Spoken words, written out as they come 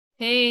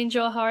Hey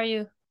Angel, how are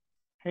you?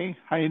 Hey,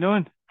 how you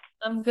doing?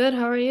 I'm good.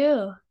 How are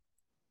you?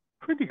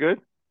 Pretty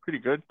good. Pretty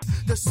good.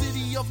 The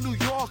city of New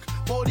York,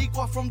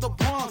 Boricua from the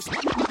Bronx.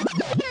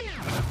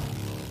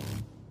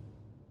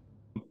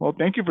 Well,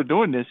 thank you for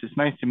doing this. It's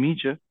nice to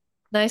meet you.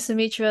 Nice to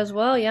meet you as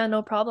well. Yeah,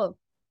 no problem.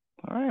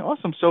 All right,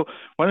 awesome. So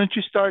why don't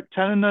you start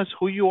telling us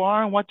who you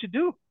are and what you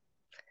do?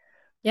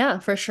 Yeah,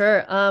 for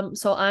sure.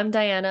 So I'm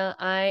Diana.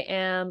 I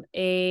am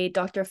a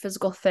doctor of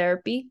physical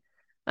therapy.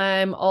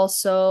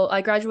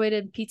 I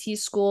graduated PT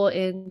school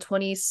in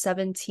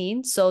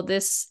 2017. So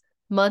this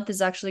month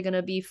is actually going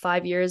to be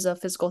 5 years of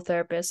physical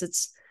therapist.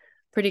 It's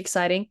pretty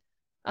exciting.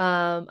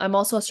 I'm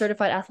also a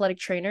certified athletic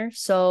trainer.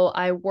 So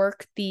I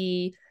work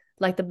the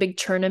big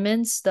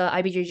tournaments, the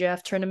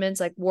IBJJF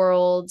tournaments, like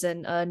Worlds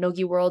and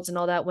Nogi Worlds and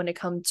all that when it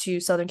comes to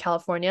Southern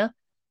California.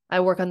 I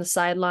work on the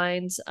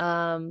sidelines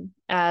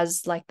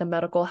as like the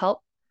medical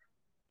help.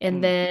 And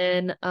Hmm,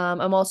 then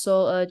I'm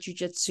also a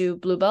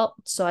jujitsu blue belt.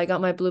 So I got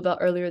my blue belt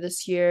earlier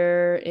this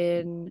year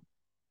in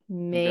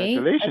May, I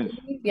congratulations.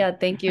 believe. Yeah,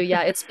 thank you.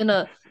 Yeah, it's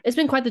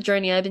been quite the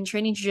journey. I've been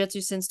training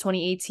jujitsu since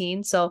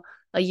 2018, so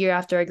a year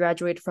after I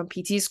graduated from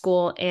PT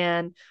school.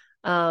 And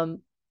um,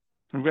 like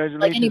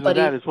Congratulations on that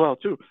anybody, as well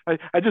too.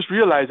 I just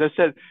realized I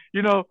said,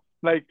 you know,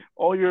 like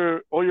all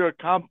your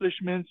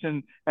accomplishments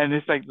and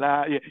it's like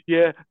yeah,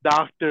 yeah,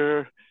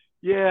 doctor,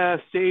 yeah,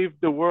 saved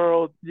the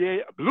world, yeah,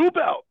 blue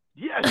belt.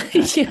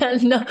 Yes. yeah,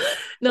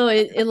 no,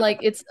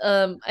 it's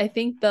I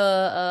think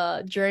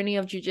the journey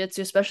of jujitsu,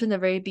 especially in the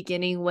very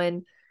beginning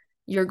when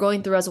you're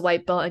going through as a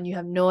white belt and you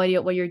have no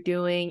idea what you're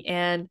doing,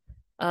 and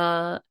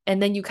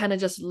then you kind of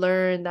just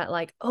learn that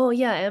like, oh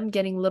yeah, I am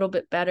getting a little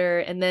bit better.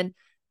 And then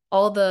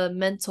all the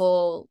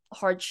mental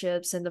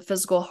hardships and the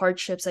physical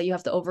hardships that you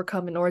have to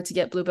overcome in order to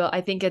get blue belt.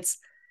 I think it's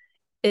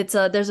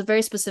there's a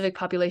very specific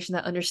population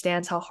that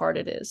understands how hard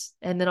it is.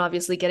 And then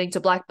obviously getting to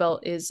black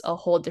belt is a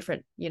whole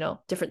different,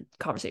 different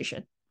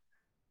conversation.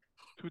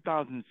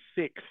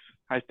 2006,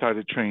 I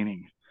started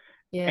training.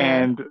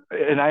 Yeah. And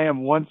I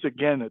am once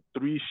again a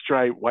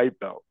three-stripe white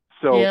belt.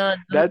 So Yeah,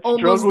 I'm that almost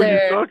struggle you're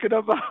there. talking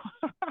about,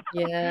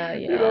 Yeah,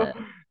 you know, yeah.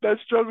 that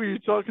struggle you're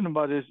talking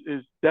about is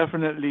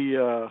definitely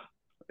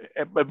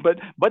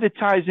but it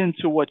ties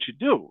into what you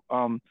do.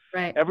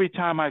 Right. Every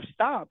time I've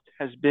stopped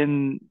has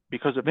been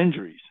because of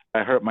injuries.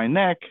 I hurt my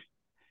neck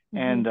Hmm.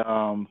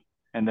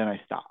 and then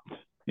I stopped,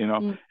 you know.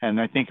 Mm. And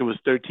I think it was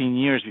 13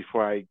 years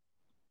before I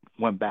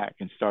went back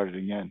and started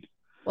again.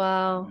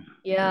 Wow.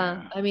 Yeah.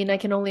 Yeah. I mean, I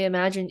can only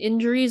imagine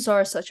injuries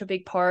are such a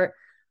big part.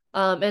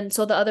 And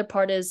so the other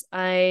part is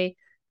I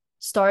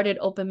started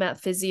open mat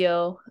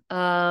physio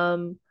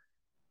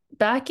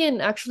back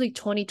in actually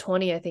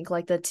 2020, I think,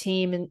 like the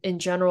team in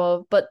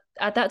general. But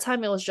at that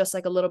time, it was just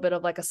like a little bit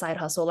of like a side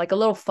hustle, like a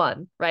little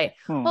fun, right?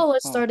 Hmm. Oh,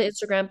 let's Hmm. start an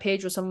Instagram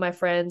page with some of my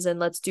friends and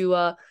let's do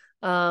a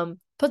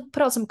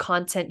put out some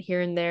content here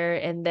and there,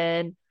 and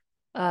then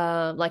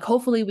like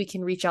hopefully we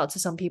can reach out to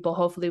some people.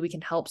 Hopefully we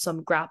can help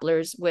some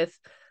grapplers with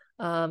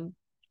um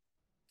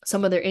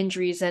some of their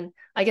injuries. And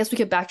I guess we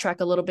could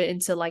backtrack a little bit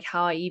into like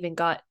how I even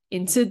got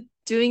into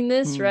doing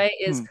this, Hmm. right?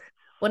 Is Hmm.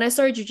 when I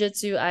started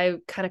jujitsu, I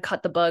kind of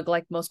cut the bug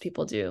like most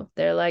people do.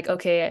 They're like,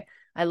 okay,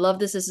 I love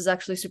this. This is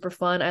actually super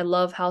fun. I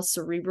love how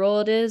cerebral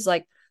it is.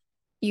 Like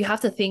you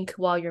have to think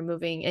while you're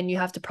moving and you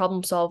have to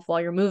problem solve while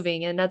you're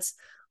moving. And that's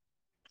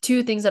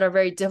two things that are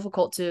very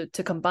difficult to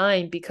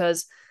combine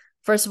because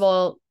first of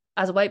all,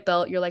 as a white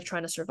belt, you're like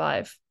trying to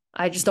survive.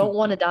 I just don't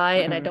want to die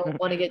and I don't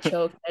want to get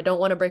choked. I don't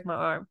want to break my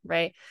arm,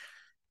 right?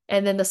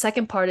 And then the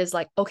second part is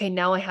like, okay,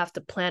 now I have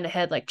to plan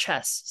ahead like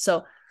chess.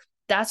 So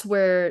that's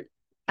where,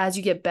 as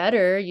you get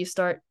better, you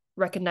start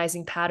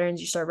recognizing patterns,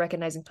 you start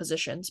recognizing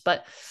positions.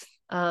 But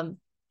um,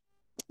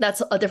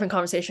 that's a different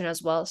conversation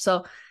as well.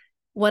 So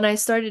when I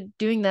started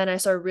doing that, I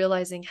started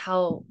realizing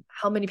how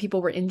many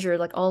people were injured.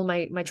 Like all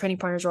my training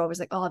partners were always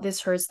like, "Oh,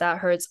 this hurts, that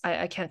hurts.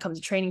 I can't come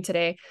to training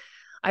today."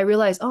 I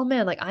realized, oh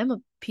man, like I'm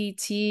a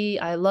PT.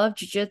 I love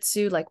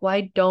jujitsu. Like,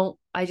 why don't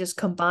I just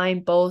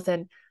combine both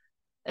and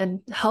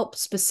help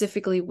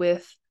specifically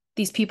with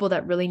these people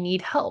that really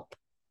need help,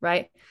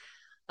 right?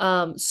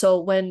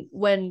 So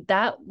when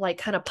that like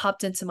kind of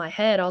popped into my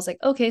head, I was like,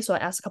 okay. So I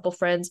asked a couple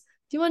friends, do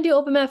you want to do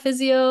open mat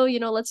physio?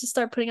 Let's just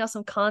start putting out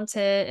some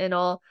content and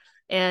all.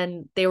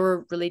 And they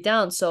were really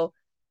down. So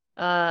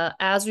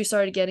as we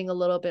started getting a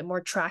little bit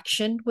more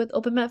traction with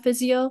open mat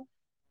physio,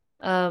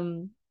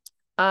 um,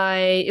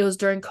 it was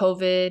during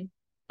COVID.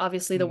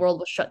 Obviously, the Hmm. world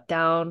was shut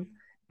down,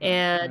 Right.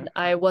 and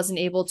Right. I wasn't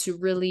able to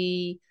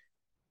really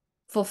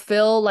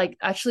fulfill like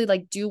actually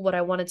like do what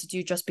I wanted to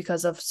do just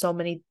because of so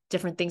many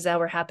different things that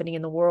were happening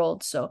in the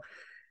world. So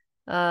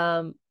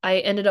I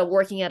ended up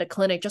working at a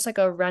clinic, just like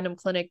a random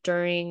clinic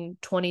during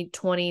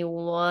 2020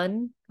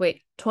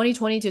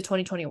 to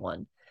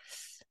 2021,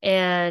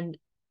 and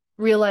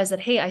realized that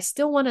hey, I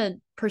still want to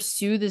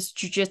pursue this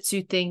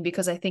jujitsu thing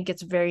because I think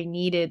it's very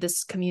needed.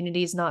 This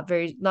community is not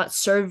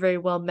served very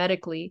well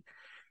medically,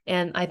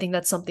 and I think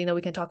that's something that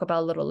we can talk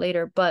about a little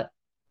later. But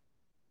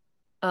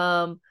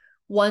um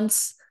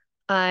once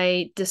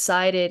I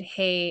decided,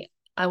 hey,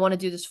 I want to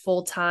do this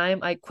full time.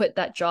 I quit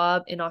that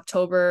job in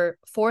October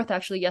 4th.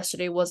 Actually,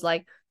 yesterday was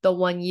like the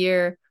 1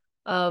 year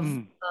of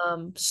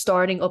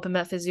starting Open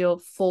Mat Physio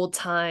full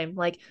time,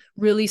 like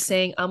really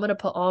saying, I'm going to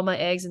put all my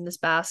eggs in this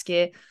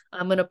basket.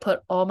 I'm going to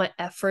put all my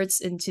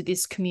efforts into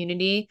this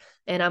community,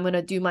 and I'm going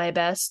to do my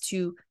best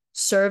to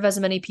serve as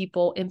many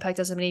people, impact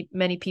as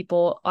many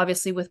people,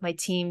 obviously with my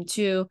team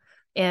too,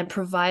 and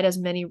provide as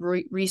many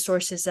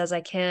resources as I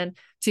can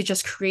to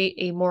just create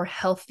a more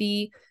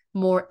healthy,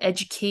 more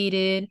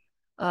educated,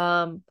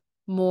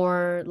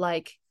 more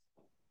like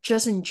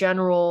just in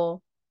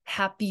general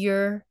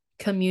happier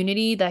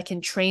community that can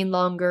train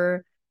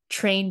longer,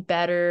 train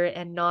better,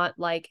 and not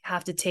like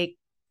have to take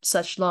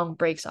such long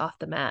breaks off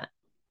the mat.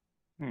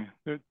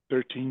 Yeah,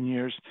 13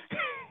 years.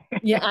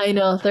 Yeah, I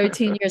know.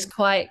 13 years,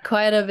 quite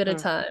a bit of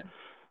time.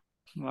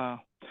 Wow.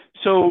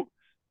 So,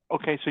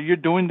 okay, so you're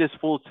doing this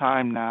full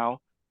time now,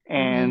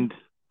 and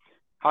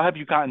how have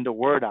you gotten the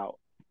word out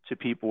to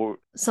people?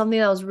 Something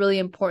that was really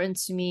important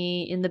to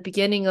me in the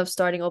beginning of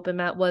starting Open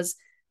Mat was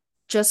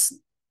just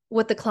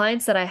with the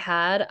clients that I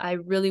had, I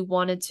really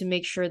wanted to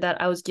make sure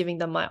that I was giving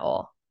them my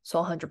all.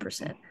 So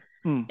 100%.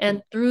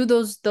 And through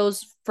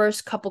those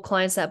first couple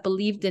clients that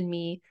believed in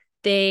me,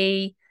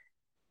 they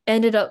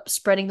ended up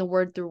spreading the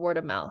word through word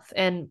of mouth.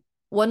 And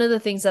one of the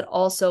things that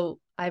also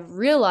I've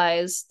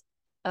realized,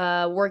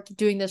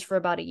 doing this for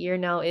about a year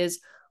now,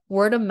 is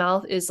word of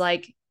mouth is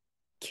like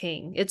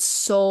king. It's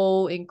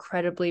so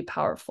incredibly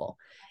powerful.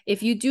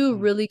 If you do a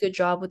really good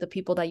job with the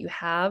people that you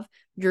have,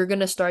 you're going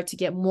to start to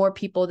get more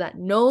people that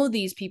know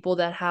these people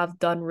that have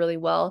done really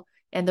well,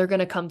 and they're going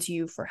to come to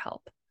you for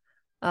help.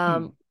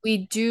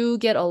 We do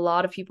get a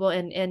lot of people,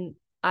 and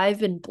I've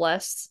been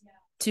blessed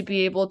to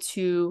be able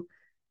to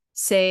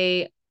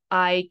say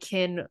I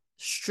can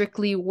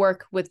strictly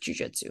work with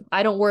jiu-jitsu.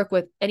 I don't work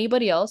with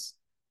anybody else.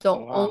 The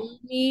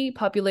only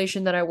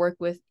population that I work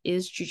with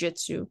is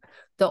jiu-jitsu.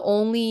 The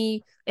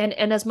only and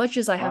as much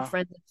as I have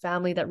friends and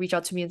family that reach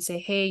out to me and say,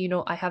 hey,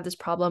 I have this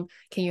problem,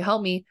 can you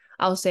help me?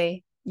 I'll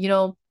say,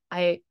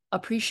 I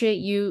appreciate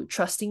you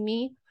trusting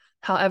me.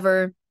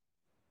 However,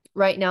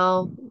 right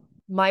now,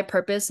 my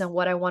purpose and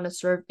what I want to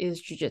serve is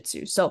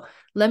jiu-jitsu. So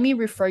let me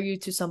refer you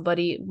to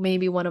somebody,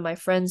 maybe one of my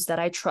friends that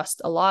I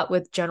trust a lot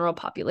with general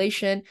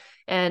population,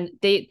 and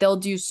they'll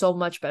do so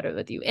much better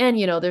with you. And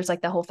there's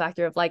like that whole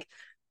factor of like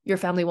your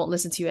family won't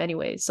listen to you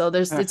anyway. So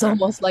it's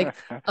almost like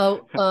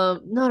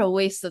not a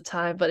waste of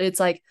time, but it's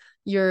like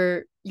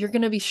you're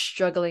gonna be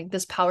struggling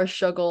this power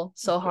struggle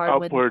so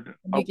hard when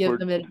you give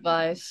them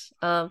advice.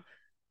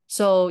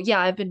 So yeah,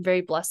 I've been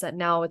very blessed that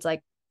now it's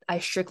like I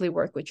strictly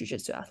work with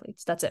jiu-jitsu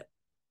athletes. That's it.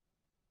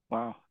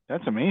 Wow,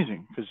 that's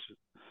amazing. Because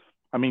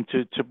I mean,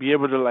 to be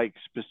able to like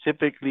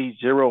specifically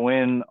zero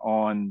in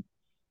on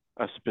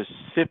a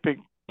specific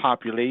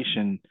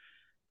population,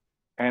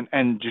 and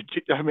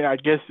I mean, I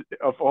guess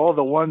of all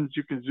the ones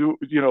you can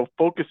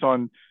focus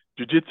on,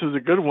 jiu-jitsu is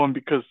a good one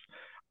because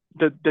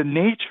the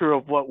nature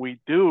of what we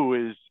do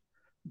is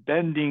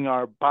bending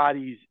our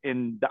bodies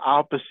in the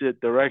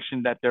opposite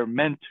direction that they're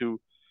meant to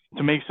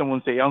make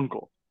someone say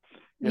uncle.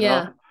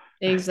 Yeah,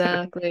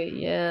 exactly.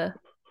 Yeah.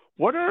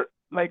 What are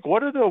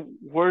the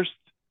worst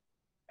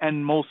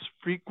and most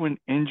frequent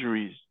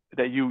injuries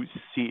that you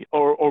see,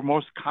 or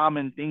most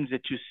common things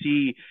that you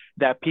see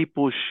that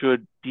people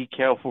should be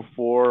careful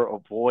for,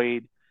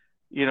 avoid,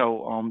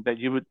 that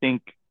you would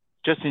think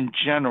just in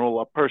general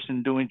a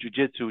person doing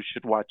jiu-jitsu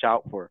should watch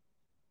out for?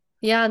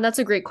 Yeah, and that's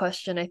a great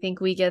question. I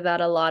think we get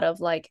that a lot of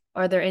like,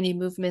 are there any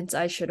movements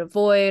I should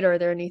avoid? Are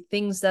there any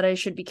things that I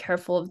should be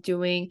careful of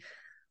doing?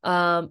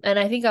 And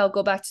I think I'll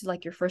go back to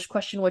like your first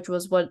question, which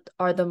was what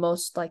are the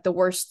most like the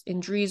worst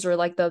injuries or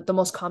like the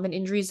most common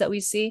injuries that we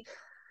see?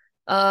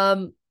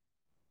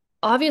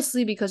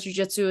 Obviously because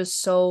jiu-jitsu is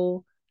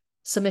so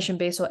submission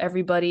based, so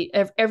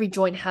every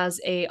joint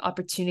has a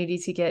opportunity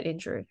to get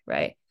injured,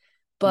 right?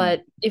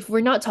 But if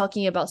we're not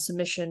talking about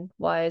submission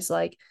wise,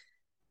 like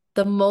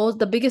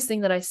the biggest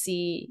thing that I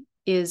see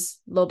is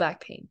low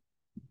back pain.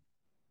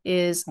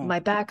 Is my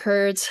back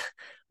hurts,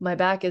 my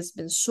back has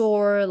been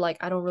sore, like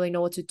I don't really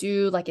know what to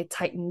do, like it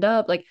tightened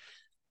up. Like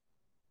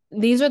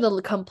these are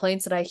the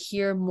complaints that I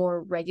hear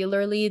more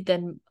regularly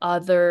than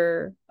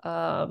other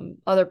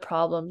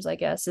problems, I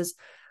guess. Is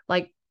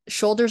like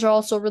shoulders are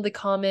also really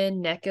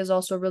common, neck is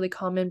also really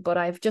common, but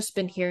I've just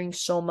been hearing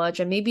so much,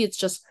 and maybe it's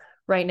just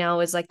right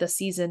now is like the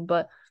season,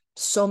 but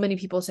so many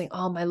people saying,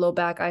 oh, my low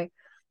back,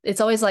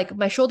 it's always like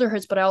my shoulder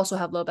hurts, but I also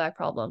have low back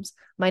problems.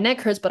 My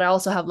neck hurts, but I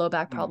also have low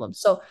back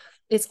problems. So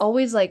it's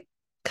always like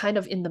kind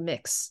of in the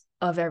mix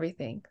of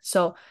everything.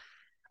 So,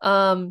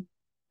 and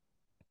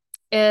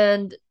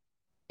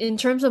in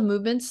terms of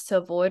movements to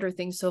avoid or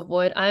things to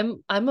avoid,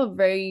 I'm a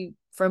very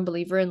firm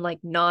believer in like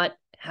not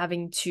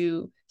having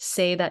to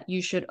say that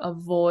you should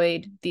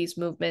avoid these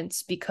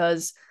movements,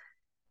 because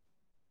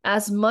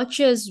as much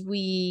as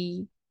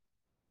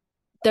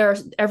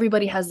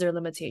everybody has their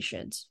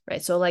limitations,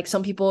 right? So like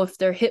some people, if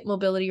their hip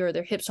mobility or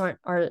their hips are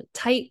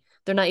tight,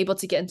 they're not able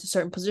to get into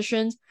certain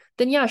positions,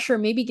 then yeah, sure,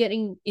 maybe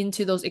getting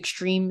into those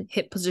extreme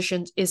hip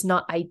positions is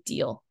not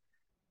ideal.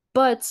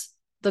 But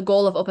the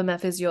goal of Open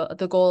Mat Physio,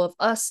 the goal of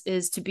us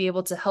is to be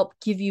able to help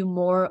give you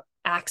more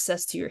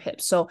access to your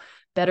hips. So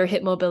better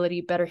hip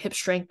mobility, better hip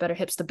strength, better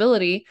hip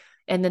stability.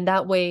 And then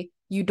that way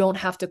you don't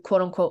have to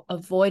quote unquote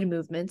avoid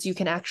movements. You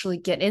can actually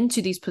get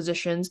into these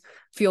positions,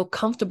 feel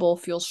comfortable,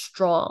 feel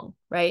strong,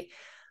 right?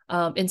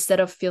 Instead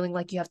of feeling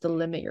like you have to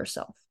limit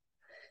yourself.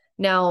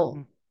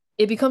 Now,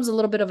 it becomes a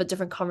little bit of a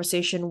different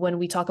conversation when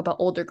we talk about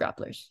older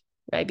grapplers,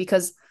 right?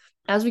 Because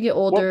as we get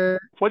older,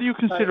 what do you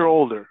consider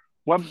older?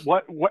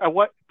 At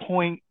what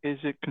point is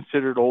it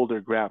considered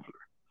older grappler?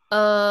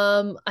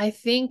 I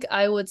think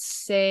I would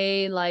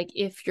say like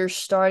if you're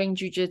starting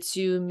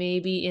jujitsu,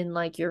 maybe in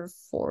like your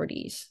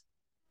 40s.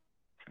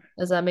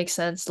 Does that make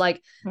sense?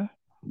 Like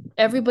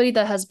everybody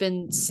that has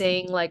been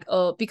saying like,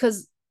 oh,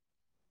 because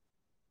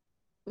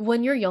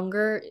when you're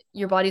younger,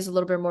 your body's a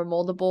little bit more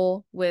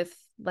moldable with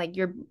like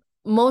your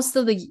most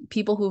of the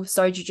people who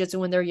start jiu-jitsu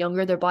when they're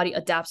younger, their body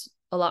adapts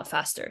a lot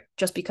faster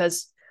just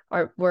because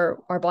our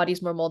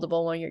body's more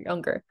moldable when you're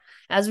younger.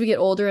 As we get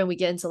older and we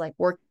get into like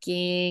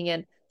working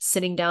and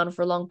sitting down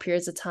for long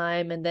periods of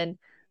time and then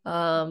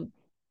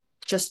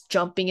just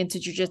jumping into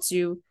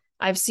jiu-jitsu,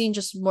 I've seen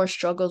just more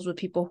struggles with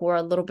people who are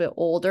a little bit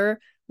older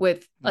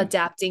with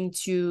adapting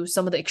to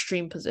some of the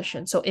extreme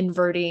positions. So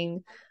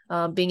inverting,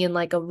 being in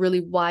like a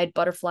really wide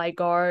butterfly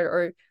guard,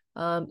 or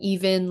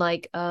even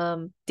like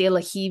De La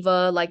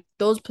Hiva, like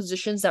those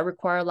positions that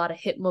require a lot of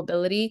hip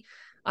mobility.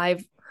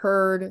 I've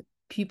heard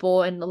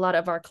people and a lot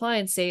of our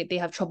clients say they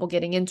have trouble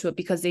getting into it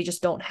because they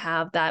just don't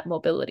have that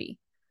mobility.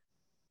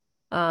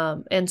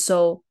 And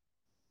so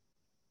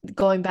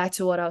going back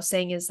to what I was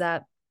saying is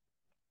that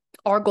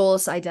our goal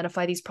is to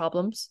identify these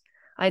problems,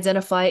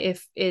 identify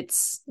if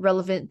it's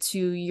relevant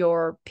to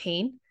your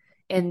pain,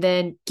 and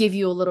then give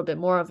you a little bit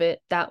more of it.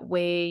 That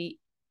way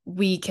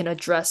we can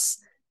address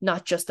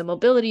not just the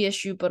mobility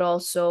issue, but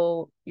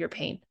also your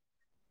pain.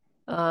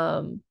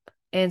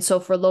 And so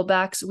for low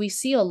backs, we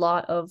see a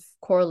lot of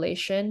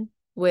correlation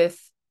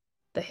with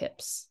the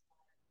hips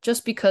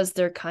just because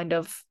they're kind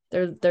of,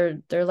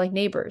 they're like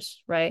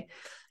neighbors, right?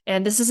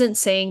 And this isn't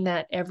saying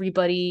that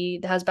everybody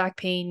that has back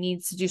pain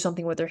needs to do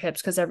something with their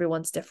hips because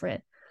everyone's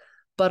different.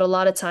 But a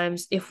lot of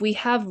times, if we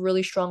have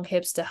really strong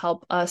hips to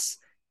help us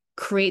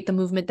create the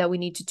movement that we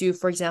need to do,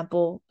 for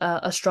example,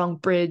 a strong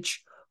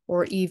bridge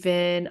or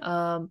even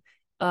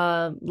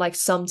like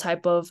some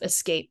type of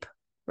escape,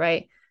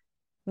 right?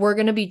 We're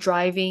going to be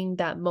driving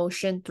that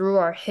motion through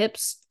our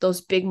hips.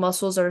 Those big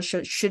muscles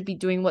should be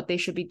doing what they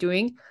should be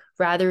doing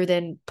rather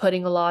than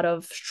putting a lot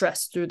of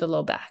stress through the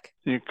low back.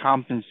 So you're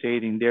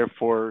compensating,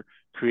 therefore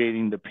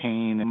creating the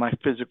pain. And my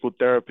physical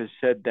therapist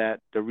said that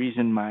the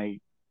reason my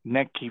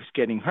neck keeps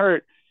getting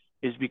hurt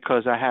is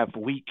because I have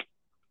weak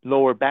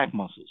lower back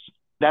muscles.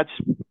 That's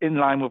in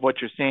line with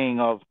what you're saying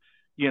of,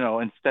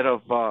 instead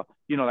of,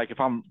 like if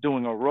I'm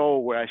doing a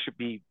roll where I should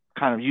be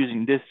kind of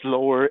using this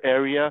lower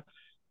area,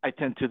 I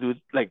tend to do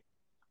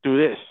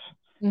this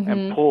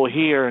and pull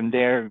here and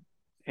there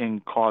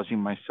and causing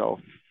myself,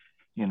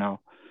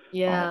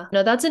 Yeah,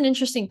 no, that's an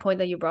interesting point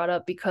that you brought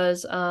up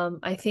because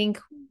I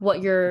think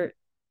what you're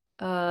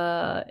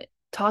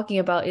talking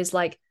about is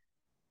like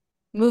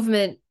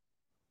movement,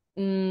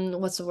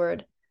 what's the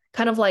word?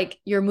 Kind of like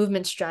your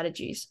movement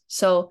strategies.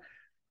 So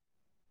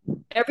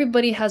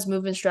everybody has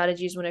movement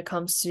strategies when it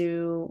comes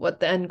to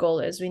what the end goal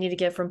is. We need to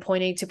get from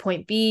point A to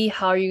point B.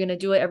 How are you going to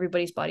do it?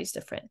 Everybody's body's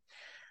different.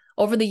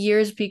 Over the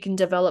years, we can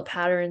develop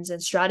patterns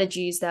and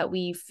strategies that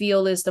we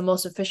feel is the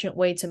most efficient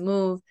way to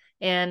move.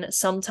 And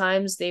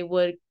sometimes they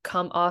would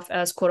come off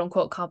as quote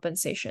unquote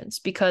compensations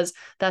because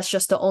that's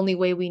just the only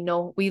way we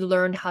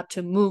learn how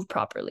to move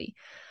properly,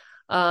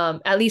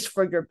 at least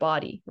for your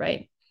body,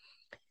 right?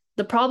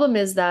 The problem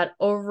is that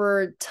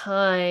over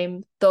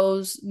time,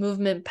 those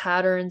movement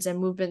patterns and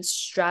movement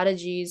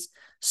strategies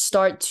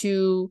start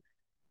to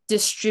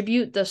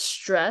distribute the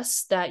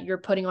stress that you're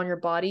putting on your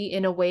body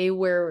in a way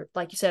where,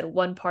 like you said,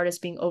 one part is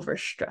being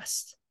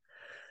overstressed.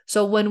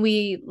 So when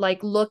we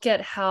like look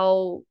at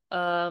how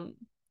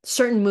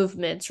certain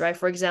movements, right?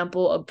 For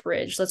example, a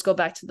bridge, let's go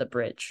back to the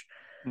bridge,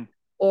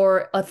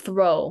 or a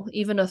throw,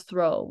 even a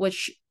throw,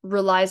 which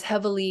relies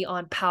heavily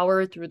on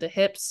power through the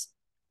hips.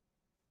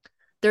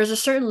 There's a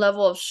certain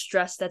level of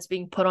stress that's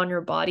being put on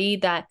your body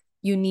that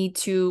you need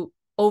to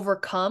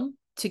overcome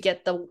to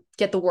get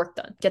the work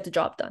done, get the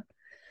job done.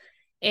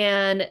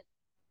 And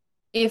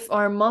if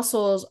our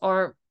muscles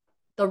aren't,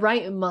 the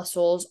right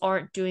muscles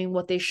aren't doing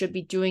what they should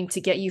be doing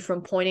to get you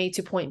from point A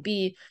to point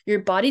B, your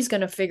body's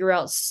going to figure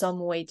out some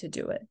way to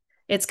do it.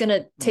 It's going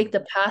to take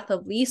the path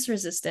of least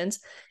resistance,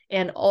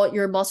 and all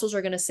your muscles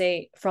are going to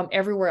say from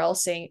everywhere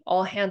else saying,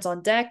 all hands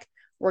on deck,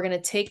 we're going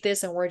to take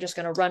this and we're just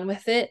going to run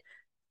with it.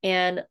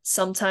 And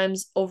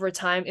sometimes over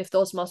time, if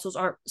those muscles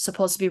aren't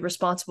supposed to be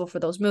responsible for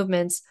those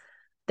movements,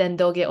 then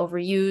they'll get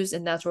overused.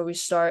 And that's where we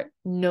start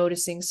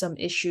noticing some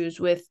issues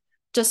with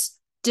just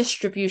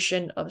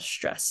distribution of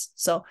stress.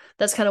 So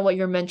that's kind of what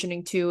you're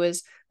mentioning too,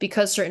 is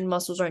because certain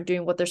muscles aren't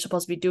doing what they're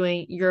supposed to be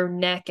doing, your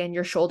neck and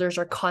your shoulders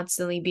are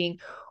constantly being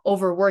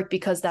overworked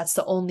because that's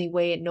the only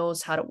way it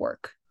knows how to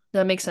work. Does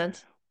that make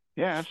sense?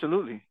 Yeah,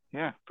 absolutely.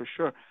 Yeah, for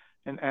sure.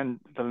 And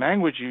the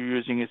language you're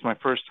using is my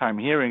first time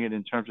hearing it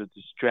in terms of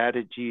the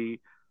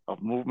strategy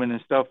of movement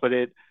and stuff. But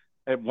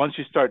once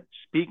you start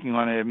speaking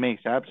on it, it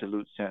makes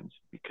absolute sense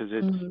because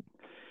Mm-hmm.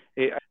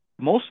 it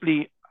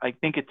mostly I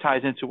think it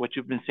ties into what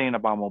you've been saying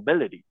about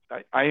mobility.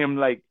 I am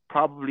like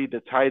probably the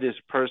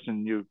tightest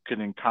person you could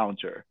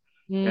encounter.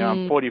 And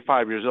I'm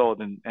 45 years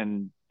old,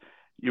 and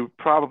you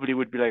probably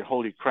would be like,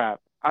 holy crap.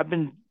 I've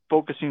been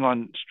focusing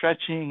on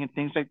stretching and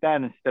things like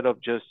that instead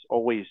of just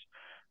always,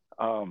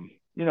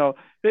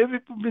 they've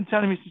been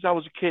telling me since I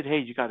was a kid, hey,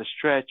 you got to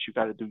stretch, you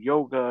got to do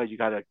yoga, you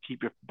got to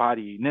keep your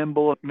body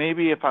nimble.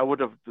 Maybe if I would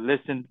have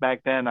listened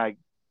back then, I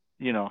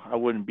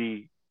wouldn't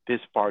be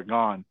this far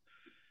gone.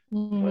 But,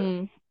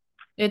 Mm-hmm.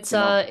 It's you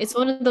know, it's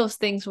one of those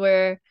things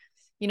where,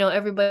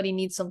 everybody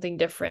needs something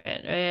different,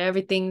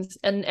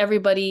 right?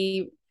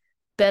 Everybody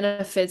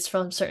benefits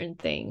from certain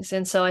things.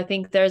 And so I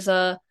think there's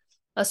a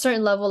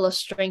certain level of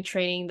strength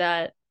training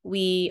that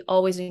we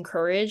always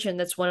encourage, and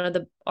that's one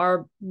of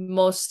our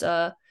most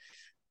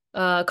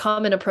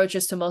common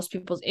approaches to most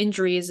people's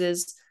injuries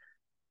is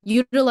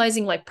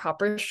utilizing like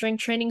proper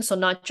strength training. So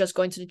not just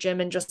going to the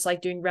gym and just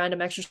like doing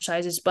random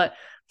exercises, but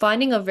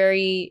finding a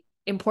very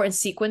important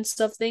sequence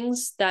of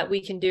things that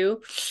we can do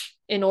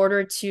in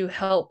order to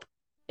help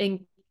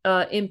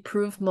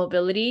improve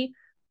mobility,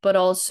 but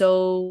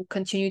also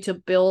continue to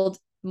build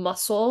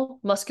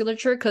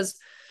musculature, because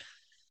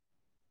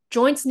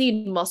joints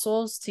need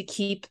muscles to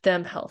keep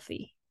them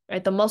healthy,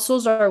 right? The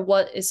muscles are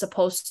what is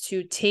supposed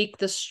to take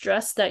the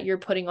stress that you're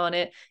putting on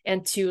it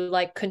and to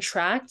like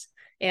contract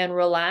and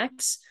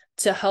relax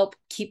to help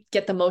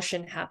get the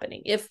motion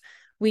happening. If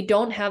we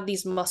don't have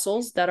these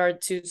muscles that are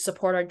to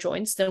support our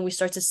joints, then we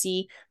start to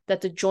see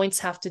that the joints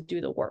have to do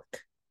the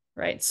work,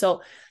 right?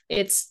 So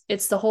it's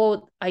the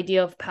whole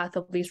idea of path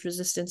of least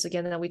resistance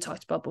again that we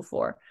talked about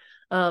before.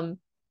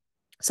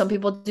 Some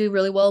people do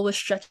really well with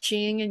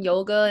stretching and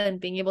yoga and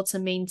being able to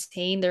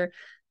maintain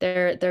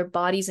their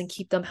bodies and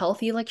keep them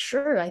healthy. Like,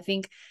 sure, I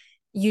think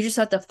you just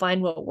have to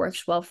find what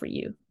works well for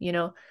you,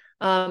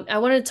 I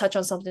wanted to touch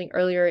on something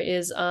earlier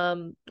is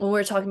when we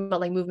were talking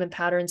about like movement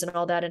patterns and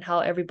all that and how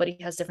everybody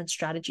has different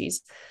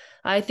strategies.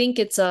 I think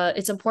it's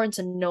important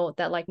to note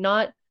that like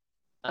not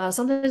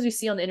sometimes we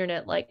see on the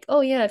internet like,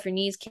 oh yeah, if your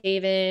knees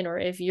cave in or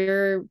if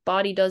your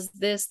body does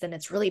this, then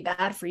it's really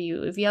bad for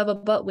you. If you have a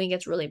butt wing,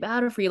 it's really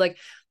bad for you. Like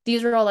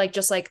these are all like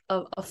just like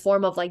a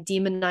form of like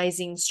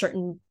demonizing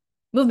certain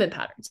movement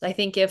patterns. I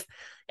think if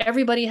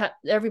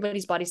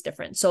everybody's body's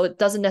different, so it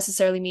doesn't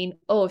necessarily mean,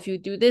 oh, if you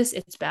do this,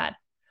 it's bad.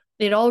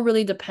 It all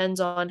really depends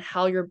on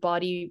how your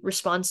body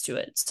responds to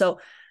it. So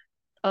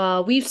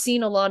we've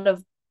seen a lot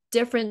of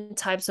different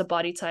types of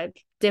body type,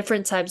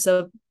 different types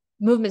of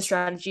movement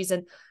strategies.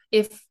 And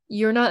if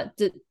you're not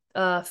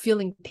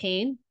feeling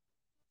pain,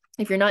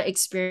 if you're not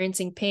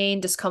experiencing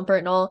pain, discomfort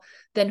and all,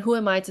 then who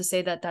am I to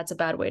say that that's a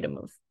bad way to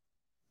move?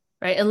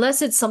 Right?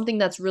 Unless it's something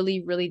that's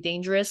really, really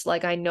dangerous.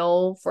 Like I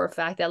know for a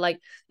fact that like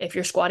if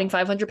you're squatting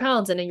 500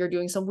 pounds and then you're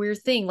doing some weird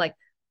thing, like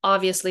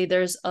obviously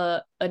there's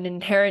an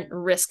inherent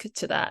risk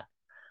to that.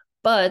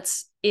 But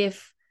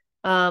if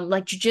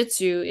like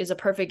jujitsu is a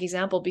perfect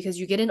example because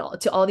you get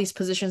into all these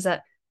positions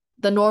that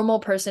the normal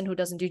person who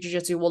doesn't do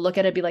jujitsu will look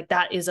at it and be like,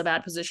 that is a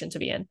bad position to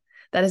be in.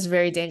 That is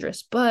very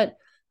dangerous. But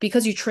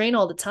because you train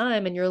all the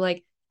time and you're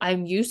like,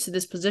 I'm used to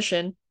this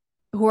position,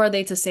 who are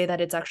they to say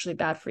that it's actually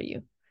bad for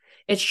you?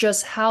 It's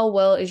just how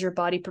well is your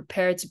body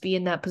prepared to be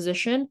in that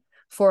position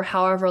for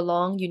however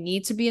long you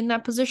need to be in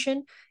that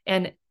position.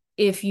 And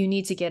if you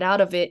need to get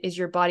out of it, is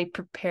your body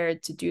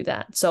prepared to do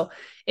that? So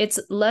it's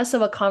less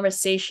of a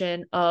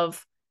conversation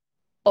of,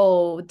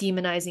 oh,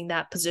 demonizing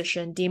that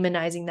position,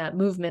 demonizing that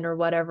movement or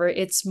whatever.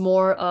 It's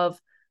more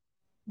of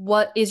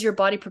what is your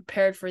body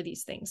prepared for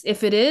these things?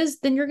 If it is,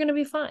 then you're going to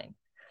be fine.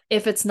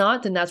 If it's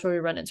not, then that's where we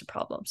run into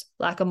problems.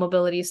 Lack of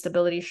mobility,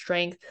 stability,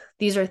 strength.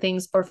 These are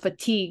things, or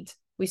fatigued.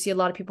 We see a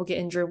lot of people get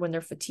injured when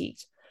they're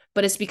fatigued,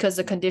 but it's because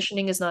the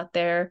conditioning is not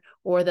there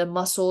or the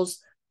muscles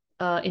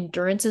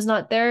endurance is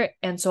not there.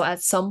 And so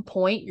at some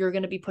point you're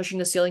going to be pushing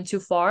the ceiling too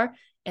far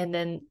and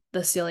then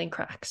the ceiling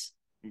cracks.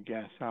 You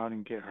gas out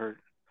and get hurt.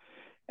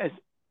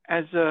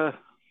 As a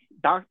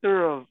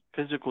doctor of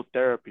physical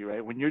therapy,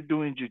 right? When you're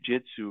doing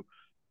jujitsu,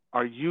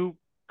 are you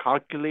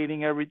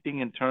calculating everything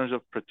in terms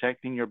of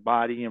protecting your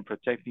body and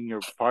protecting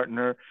your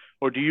partner,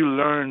 or do you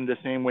learn the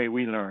same way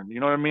we learn? You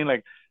know what I mean?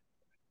 Like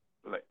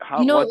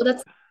how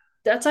what?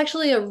 That's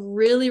actually a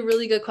really,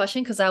 really good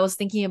question because I was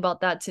thinking about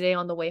that today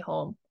on the way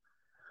home.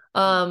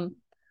 I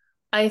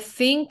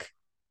think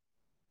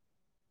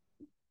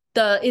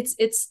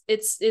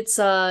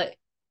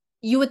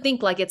you would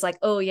think like it's like,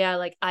 oh yeah,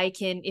 like I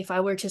can, if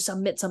I were to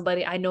submit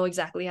somebody, I know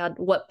exactly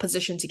what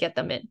position to get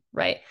them in,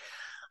 right?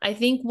 I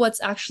think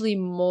what's actually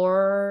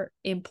more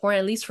important,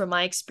 at least from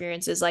my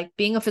experience, is like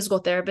being a physical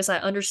therapist, I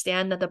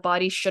understand that the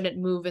body shouldn't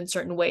move in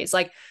certain ways.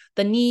 Like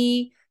the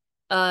knee,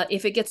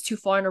 if it gets too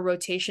far in a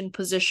rotation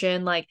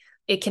position, like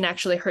it can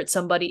actually hurt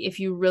somebody if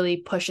you really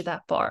push it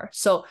that far.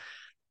 So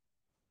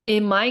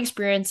in my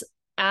experience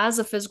as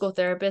a physical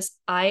therapist,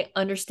 I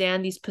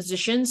understand these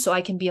positions so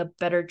I can be a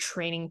better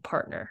training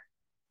partner.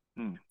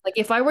 Like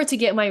if I were to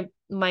get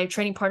my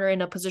training partner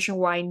in a position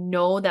where I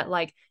know that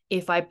like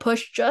if I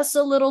push just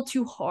a little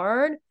too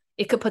hard,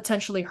 it could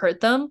potentially hurt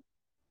them,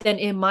 then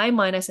in my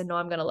mind I said no,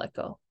 I'm going to let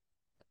go.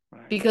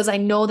 Right. Because I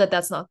know that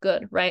that's not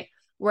good, right?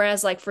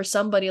 Whereas like for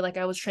somebody like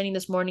I was training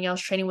this morning, I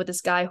was training with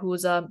this guy who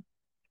was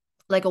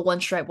like a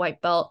one stripe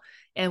white belt,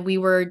 and we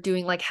were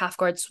doing like half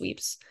guard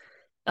sweeps.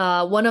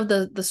 One of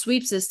the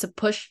sweeps is to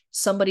push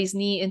somebody's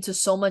knee into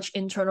so much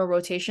internal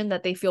rotation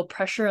that they feel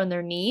pressure on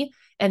their knee,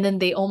 and then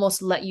they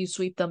almost let you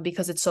sweep them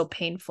because it's so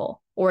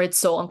painful or it's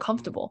so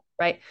uncomfortable,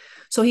 right?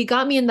 So he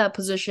got me in that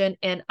position,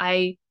 and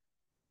I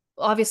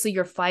obviously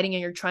you're fighting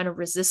and you're trying to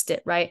resist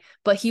it, right?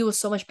 But he was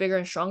so much bigger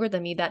and stronger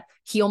than me that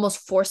he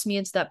almost forced me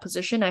into that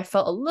position. I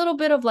felt a little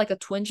bit of like a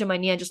twinge in my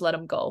knee. I just let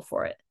him go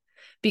for it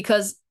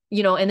because,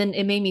 and then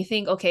it made me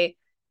think, okay,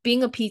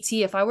 being a PT,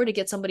 if I were to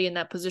get somebody in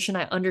that position,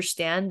 I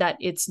understand that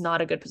it's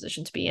not a good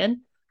position to be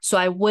in. So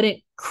I wouldn't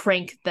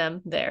crank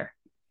them there.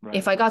 Right.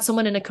 If I got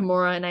someone in a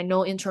Kimura and I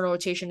know internal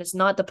rotation is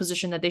not the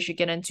position that they should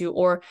get into,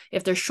 or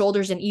if their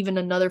shoulders in even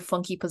another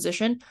funky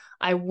position,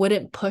 I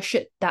wouldn't push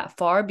it that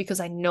far because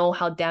I know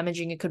how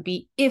damaging it could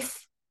be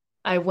if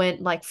I went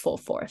like full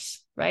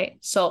force, right?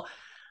 So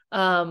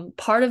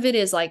part of it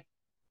is like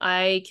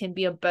I can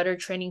be a better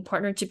training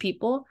partner to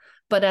people,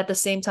 but at the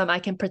same time, I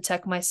can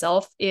protect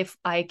myself if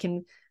I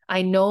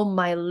know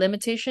my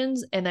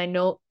limitations, and I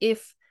know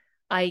if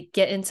I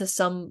get into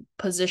some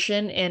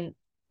position and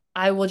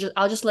I'll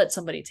just let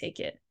somebody take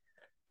it.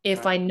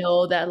 If I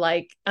know that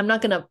like I'm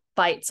not gonna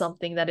fight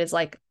something that is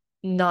like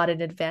not an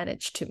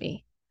advantage to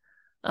me.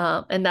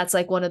 And that's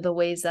like one of the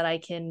ways that I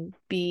can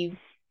be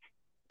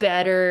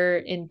better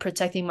in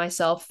protecting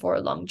myself for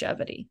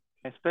longevity.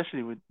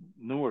 Especially with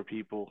newer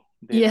people.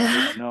 They don't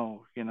really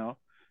know,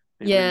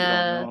 They really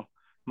don't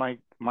know.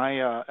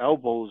 My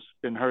elbow's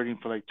been hurting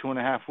for like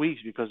 2.5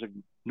 weeks because a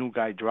new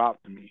guy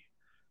dropped me.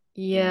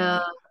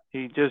 Yeah.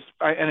 He just,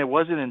 and it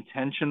wasn't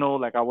intentional.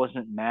 Like I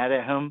wasn't mad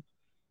at him,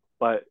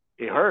 but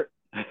it hurt.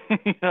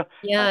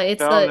 Yeah, I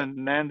fell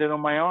and landed on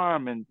my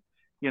arm, and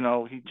he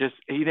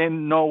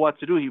didn't know what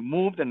to do. He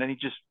moved, and then he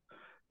just,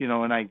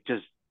 and I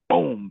just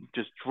boom,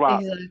 just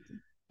dropped.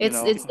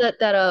 Exactly. It's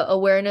that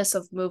awareness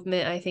of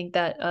movement. I think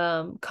that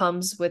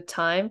comes with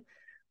time,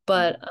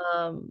 but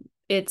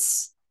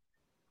it's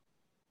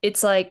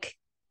like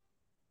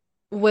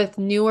with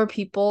newer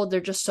people, they're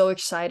just so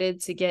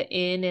excited to get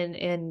in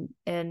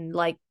and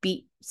like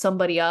beat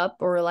somebody up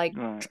or like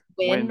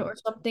win or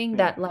something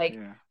that like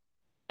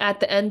at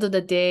the end of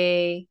the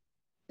day,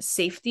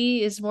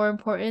 safety is more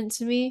important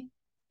to me.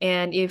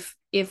 And if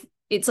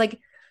it's like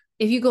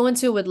if you go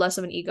into it with less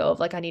of an ego of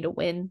like I need to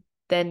win,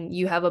 then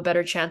you have a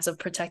better chance of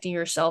protecting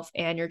yourself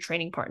and your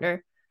training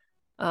partner.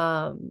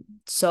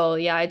 So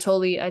yeah, I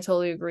totally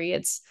agree.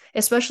 It's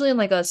especially in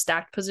like a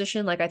stacked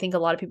position. Like I think a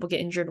lot of people get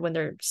injured when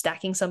they're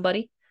stacking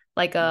somebody,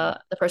 like the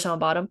person on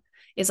bottom.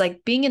 Is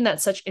like being in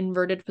that such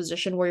inverted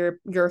position where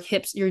your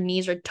hips, your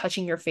knees are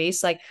touching your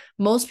face. Like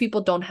most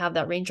people don't have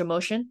that range of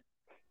motion.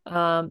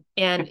 And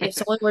if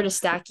someone were to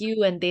stack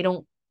you and they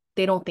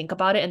don't think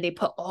about it and they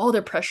put all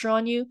their pressure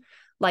on you,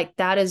 like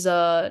that is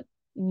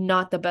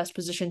not the best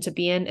position to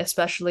be in,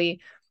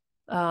 especially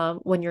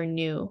when you're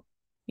new,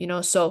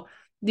 so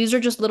these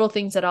are just little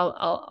things that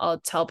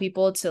I'll tell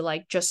people to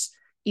like just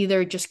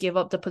either just give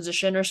up the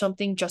position or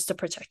something just to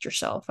protect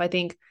yourself. I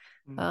think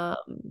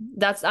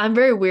I'm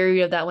very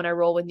wary of that when I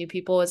roll with new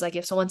people. Is like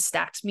if someone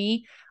stacks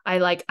me,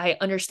 I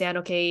understand,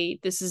 okay,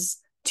 this is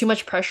too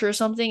much pressure or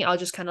something, I'll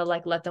just kind of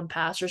like let them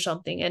pass or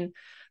something. And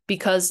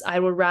because I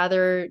would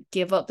rather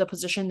give up the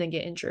position than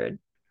get injured.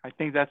 I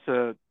think that's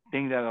a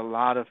thing that a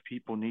lot of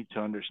people need to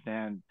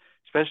understand,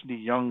 especially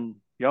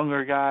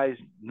younger guys,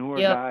 newer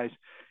guys.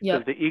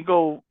 Because the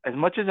ego, as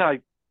much as I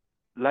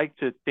like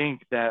to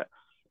think that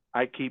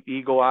I keep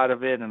ego out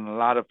of it, and a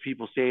lot of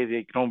people say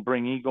they don't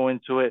bring ego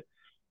into it,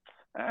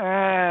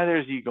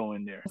 there's ego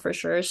in there. For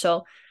sure.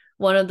 So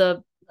one of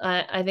the,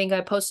 I think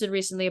I posted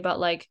recently about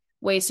like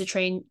ways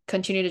to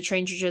continue to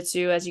train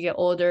jiu-jitsu as you get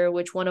older,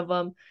 which one of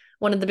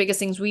the biggest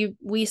things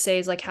we say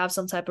is like have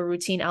some type of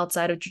routine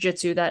outside of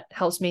jiu-jitsu that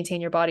helps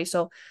maintain your body.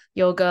 So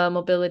yoga,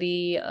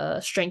 mobility,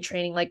 strength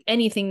training, like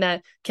anything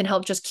that can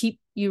help just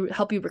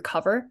help you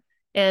recover.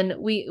 And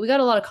we got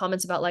a lot of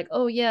comments about like,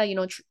 oh yeah,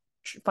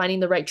 finding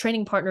the right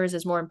training partners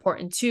is more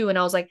important too. And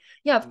I was like,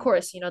 yeah, of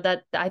course,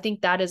 that I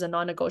think that is a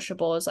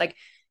non-negotiable. Is like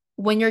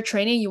when you're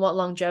training, you want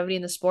longevity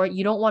in the sport.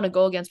 You don't want to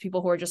go against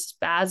people who are just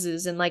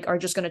spazzes and like are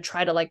just going to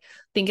try to like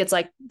think it's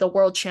like the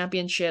world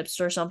championships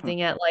or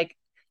something at like,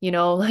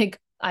 like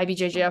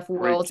IBJJF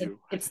worlds. And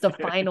it's the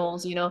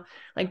finals,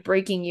 like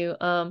breaking you.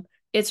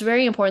 It's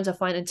very important to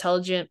find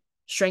intelligent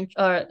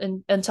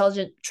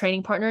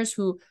training partners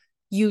who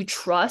you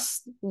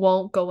trust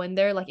won't go in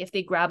there. Like if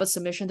they grab a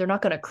submission, they're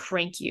not going to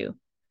crank you.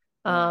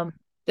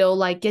 They'll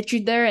like get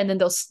you there and then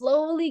they'll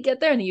slowly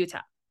get there and then you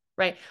tap.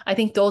 Right. I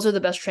think those are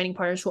the best training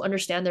partners who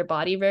understand their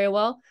body very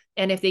well.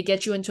 And if they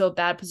get you into a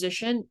bad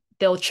position,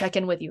 they'll check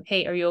in with you.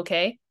 Hey, are you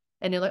okay?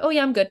 And you're like, oh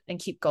yeah, I'm good. And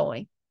keep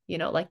going.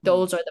 Like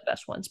those are the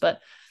best ones. But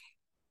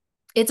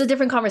it's a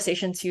different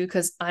conversation too,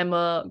 because I'm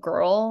a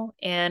girl,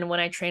 and when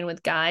I train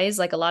with guys,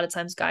 like a lot of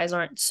times guys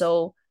aren't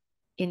so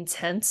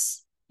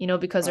intense,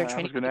 because they're I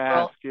training was gonna with a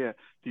ask, girl. yeah.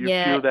 Do you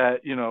Yeah, feel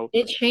that, it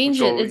would changes.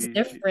 go It's easy?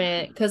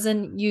 different because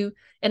then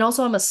and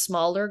also I'm a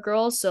smaller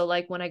girl, so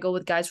like when I go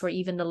with guys who are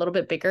even a little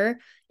bit bigger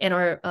and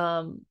are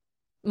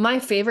my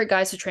favorite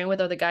guys to train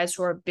with are the guys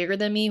who are bigger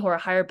than me, who are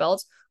higher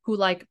belts, who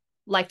like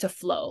to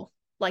flow.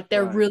 Like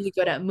they're Right. really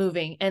good at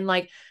moving. And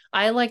like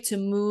I like to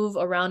move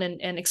around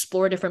and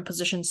explore different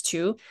positions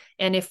too.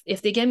 And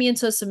if they get me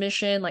into a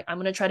submission, like I'm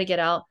gonna try to get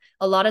out.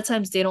 A lot of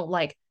times they don't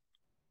like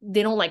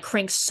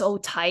crank so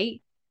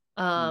tight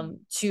Mm.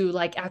 to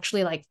like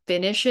actually like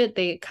finish it.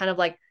 They kind of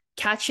like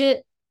catch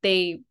it,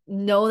 they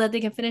know that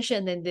they can finish it,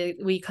 and then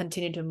we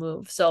continue to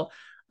move. So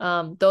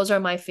those are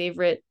my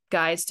favorite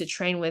guys to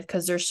train with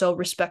because they're so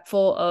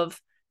respectful of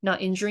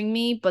not injuring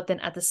me, but then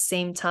at the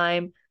same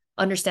time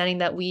understanding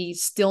that we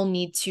still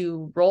need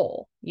to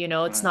roll.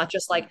 It's Right. not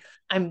just like Right.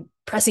 I'm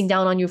pressing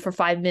down on you for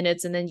 5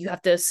 minutes and then you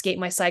have to escape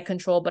my side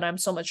control, but I'm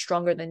so much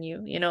stronger than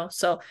you.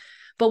 So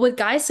but with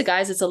guys to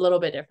guys, it's a little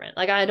bit different.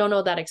 Like I don't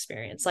know that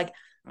experience. Like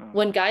Oh.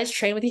 when guys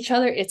train with each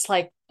other, it's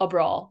like a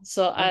brawl.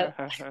 So I It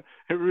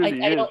I,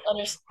 really I is.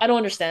 don't I don't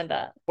understand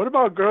that. What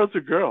about girl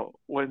to girl?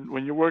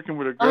 When you're working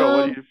with a girl,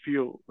 what do Um, you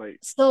feel like?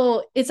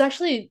 so it's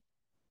actually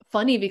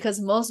funny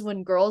because most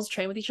when girls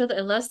train with each other,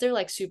 unless they're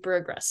like super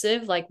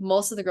aggressive, like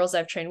most of the girls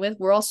I've trained with,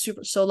 we're all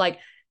super so like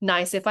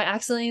nice. If I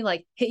accidentally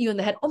like hit you in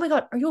the head, oh my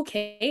God, are you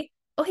okay?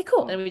 Okay,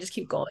 cool. Oh. And we just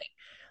keep going.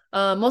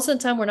 Most of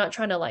the time we're not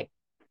trying to like,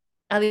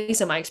 at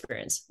least in my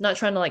experience, not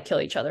trying to like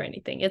kill each other or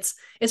anything. It's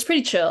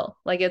pretty chill.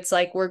 Like it's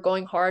like we're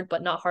going hard,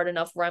 but not hard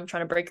enough where I'm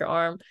trying to break your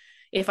arm.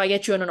 If I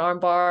get you in an arm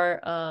bar,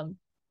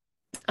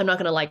 I'm not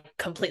gonna like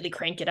completely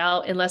crank it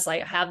out unless I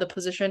have the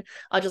position.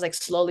 I'll just like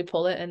slowly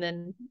pull it, and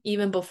then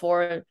even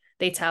before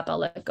they tap, I'll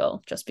let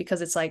go just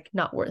because it's like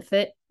not worth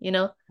it.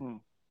 Hmm.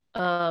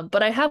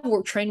 But I have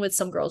trained with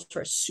some girls who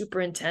are super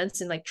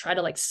intense and like try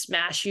to like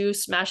smash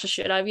the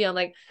shit out of you. I'm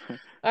like,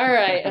 all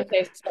right,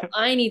 okay, so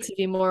I need to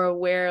be more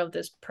aware of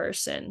this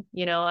person.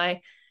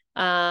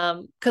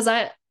 Because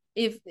I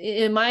if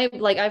in my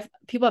like I've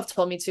people have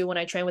told me to when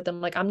I train with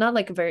them, like I'm not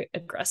like a very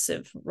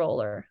aggressive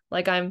roller.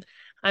 Like I'm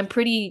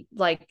pretty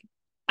like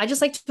I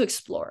just like to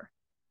explore.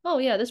 Oh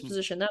yeah, this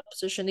position, that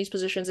position, these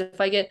positions. If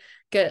I get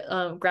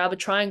grab a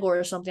triangle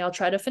or something, I'll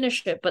try to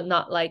finish it, but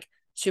not like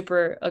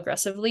super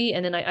aggressively.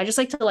 And then I just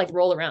like to like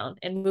roll around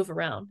and move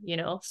around.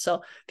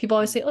 So people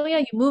always say, "Oh yeah,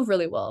 you move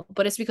really well,"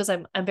 but it's because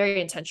I'm very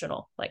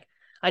intentional. Like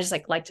I just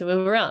like to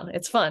move around.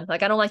 It's fun.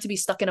 Like I don't like to be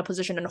stuck in a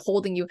position and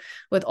holding you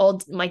with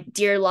all my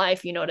dear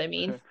life. You know what I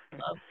mean?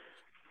 Um,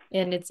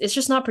 and it's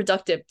just not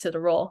productive to the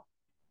role.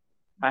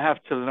 I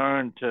have to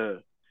learn to,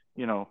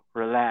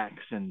 relax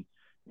and,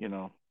 you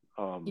know,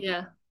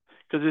 Yeah.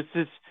 because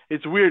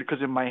it's weird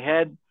because in my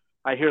head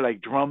I hear like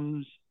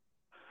drums,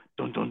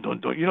 dun dun dun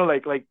dun.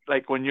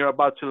 Like when you're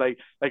about to like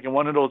in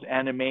one of those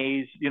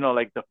animes,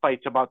 like the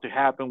fight's about to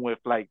happen with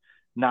like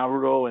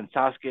Naruto and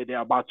Sasuke, they're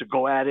about to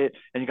go at it,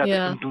 and you got the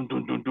Yeah. dun dun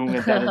dun dun dun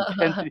and that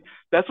intensity.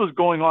 That's what's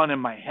going on in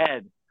my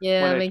head when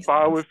Yeah, I makes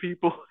spar sense. with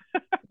people.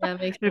 Yeah,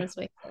 makes you, sense.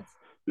 Makes sense.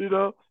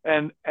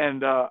 and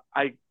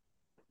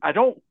I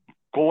don't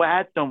go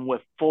at them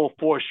with full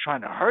force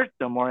trying to hurt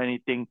them or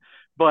anything,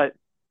 but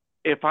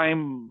if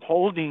I'm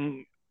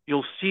holding,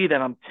 you'll see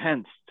that I'm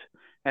tensed,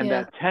 and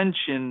Yeah. that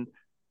tension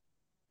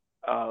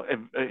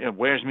it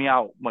wears me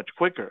out much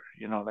quicker.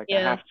 Like I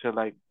Yeah. have to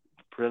like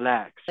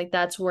relax. Like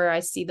that's where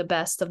I see the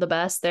best of the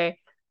best. They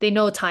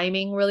know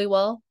timing really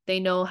well. They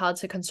know how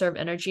to conserve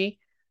energy.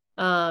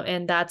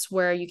 And that's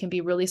where you can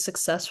be really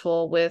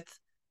successful with,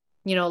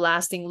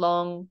 lasting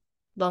long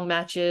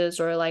matches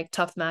or like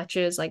tough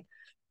matches, like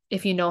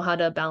if you know how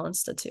to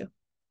balance the two.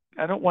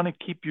 I don't want to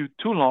keep you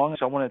too long,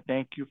 so I want to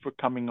thank you for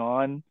coming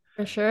on.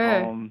 For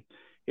sure. Um,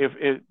 if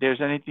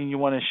there's anything you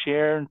want to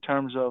share in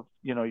terms of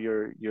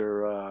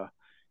your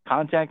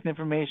contact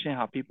information,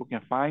 how people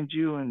can find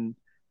you, and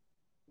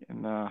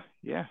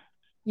yeah.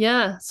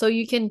 Yeah. So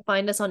you can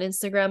find us on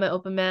Instagram at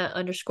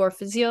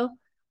openmat_physio.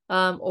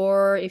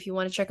 Or if you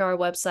want to check our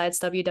websites,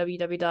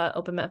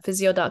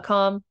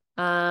 www.openmatphysio.com.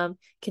 You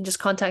can just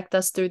contact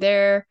us through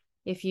there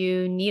if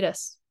you need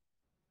us.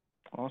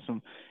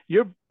 Awesome.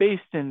 You're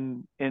based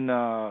in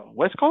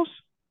West Coast,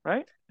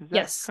 right? Is that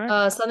Yes,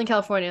 correct? Southern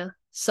California.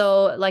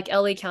 So like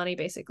LA County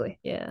basically.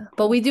 Yeah. But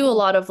Cool, we do a cool.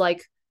 lot of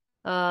like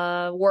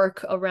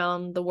work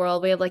around the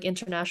world. We have like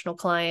international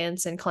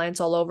clients and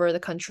clients all over the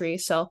country.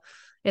 So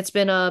it's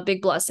been a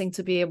big blessing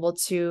to be able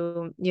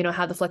to,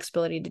 have the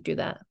flexibility to do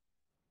that.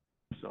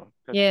 So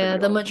that's Yeah,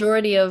 pretty the awesome.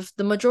 majority of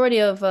the majority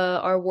of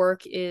our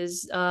work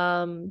is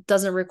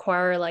doesn't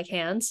require like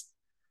hands.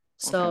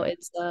 So Okay.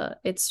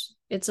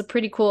 it's a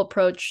pretty cool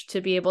approach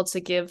to be able to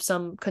give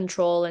some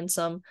control and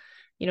some,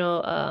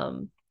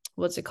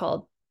 what's it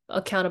called?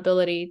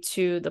 Accountability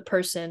to the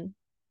person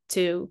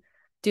to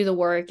do the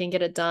work and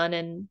get it done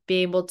and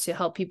be able to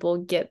help people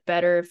get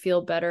better,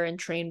 feel better, and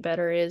train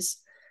better is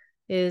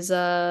it's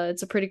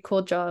a pretty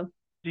cool job.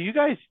 Do you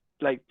guys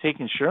like take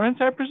insurance,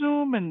 I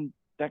presume, and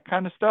that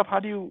kind of stuff? How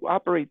do you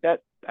operate that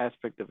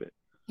aspect of it?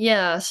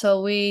 Yeah,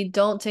 so we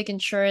don't take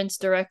insurance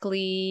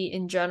directly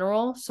in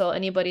general. So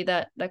anybody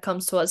that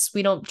comes to us,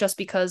 we don't, just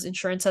because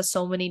insurance has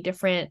so many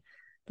different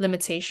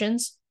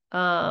limitations.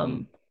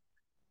 Mm.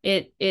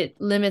 It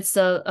limits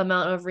the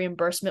amount of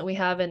reimbursement we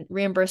have, and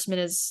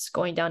reimbursement is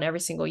going down every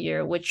single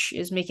year, which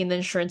is making the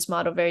insurance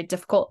model very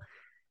difficult.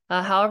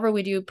 However,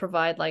 we do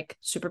provide like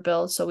super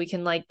bills, so we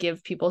can like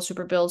give people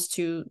super bills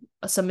to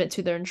submit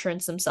to their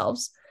insurance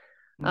themselves.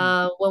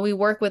 Mm. When we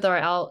work with our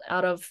out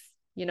of,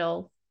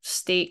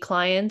 state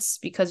clients,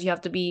 because you have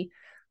to be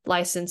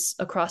licensed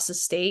across the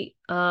state,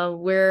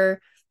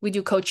 we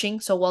do coaching,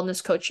 so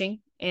wellness coaching,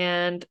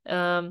 and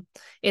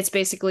it's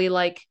basically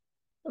like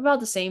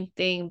about the same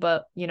thing,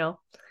 but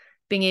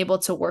being able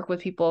to work with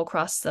people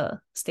across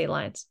the state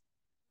lines.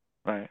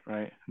 Right,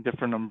 right.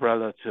 Different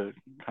umbrella to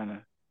kind of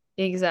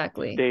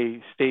Exactly.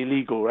 stay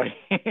legal, right?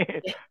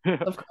 Yeah,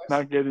 of course.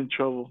 Not get in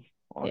trouble.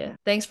 Yeah. Awesome.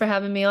 Thanks for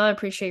having me on. I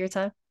appreciate your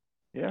time.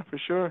 Yeah, for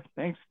sure.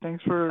 Thanks All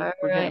for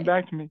getting right.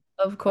 back to me.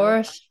 Of All right.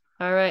 course.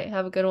 All right.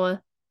 Have a good one.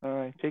 All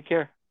right. Take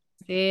care.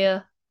 See ya.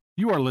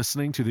 You are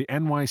listening to the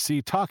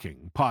NYC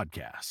Talking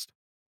podcast.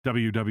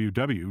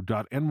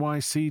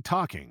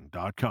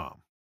 www.nyctalking.com.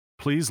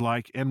 Please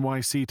like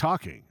NYC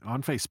Talking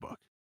on Facebook.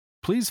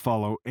 Please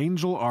follow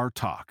Angel R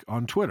Talk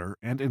on Twitter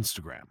and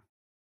Instagram.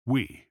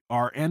 We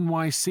are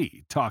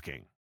NYC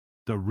Talking,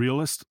 the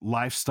realest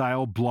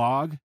lifestyle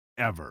blog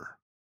ever.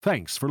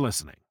 Thanks for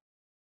listening.